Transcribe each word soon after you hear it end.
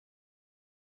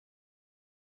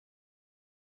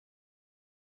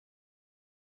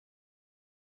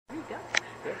Yeah.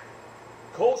 Okay.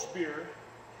 Kolsch Beer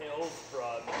hails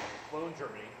from Cologne,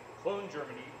 Germany. Cologne,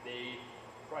 Germany, they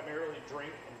primarily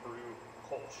drink and brew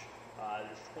Kolsch.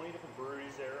 There's 20 different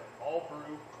breweries there, all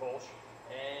brew Kolsch,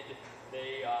 and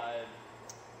they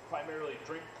primarily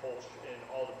drink Kolsch in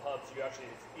all the pubs. It's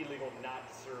illegal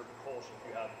not to serve Kolsch if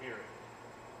you have beer.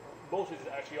 Most is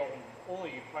actually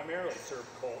only primarily serve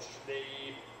Kolsch. They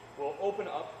will open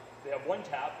up, they have one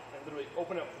tap and literally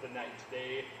open up for the night.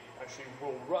 They actually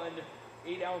will run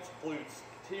 8-ounce flutes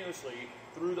continuously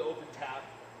through the open tap,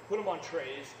 put them on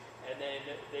trays, and then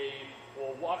they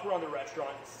will walk around the restaurant.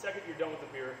 The second you're done with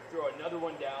the beer, throw another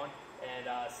one down and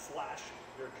slash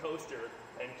your coaster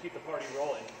and keep the party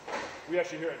rolling. We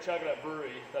actually here at Chuckanut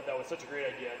Brewery thought that was such a great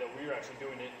idea that we were actually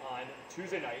doing it on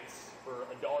Tuesday nights for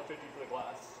 $1.50 for the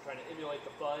glass, trying to emulate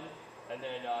the fun, and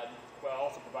then while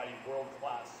also providing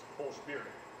world-class Kolsch beer.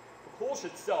 The Kolsch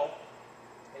itself,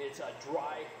 it's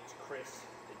dry, it's crisp,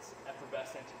 it's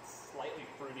effervescent, it's slightly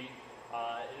fruity,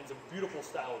 and it's a beautiful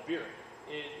style of beer.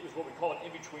 It is what we call an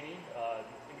in-between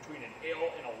an ale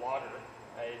and a lager.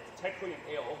 It's technically an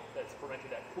ale that's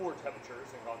fermented at cooler temperatures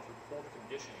and gone through cold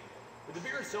conditioning. But the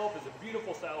beer itself is a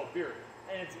beautiful style of beer,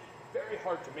 and it's very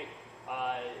hard to make.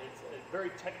 It's a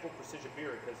very technical precision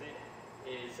beer because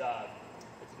it's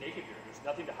naked beer. There's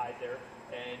nothing to hide there,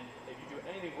 and if you do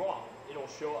anything wrong, it'll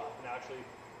show up. And actually,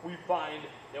 we find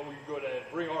that when we go to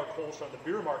bring our Kolsch on the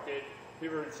beer market,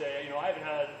 people would say, I haven't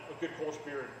had a good Kolsch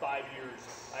beer in 5 years.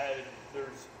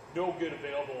 There's no good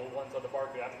available ones on the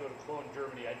market. I have to go to Cologne,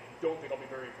 Germany. I don't think I'll be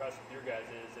very impressed with your guys'.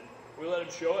 And we let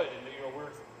them show it, and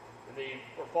we're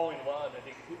falling in love. I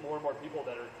think more and more people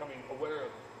that are becoming aware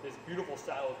of this beautiful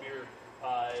style of beer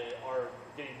are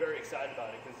getting very excited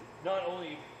about it, because not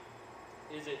only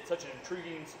is it such an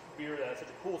intriguing beer that has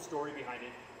such a cool story behind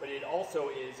it, but it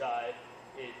also is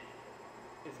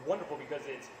wonderful because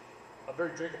it's a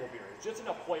very drinkable beer. It's just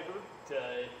enough flavor to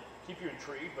keep you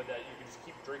intrigued, but that you can just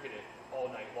keep drinking it all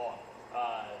night long,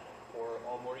 or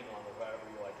all morning long, or however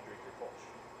you like to drink your Kolsch.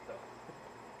 So.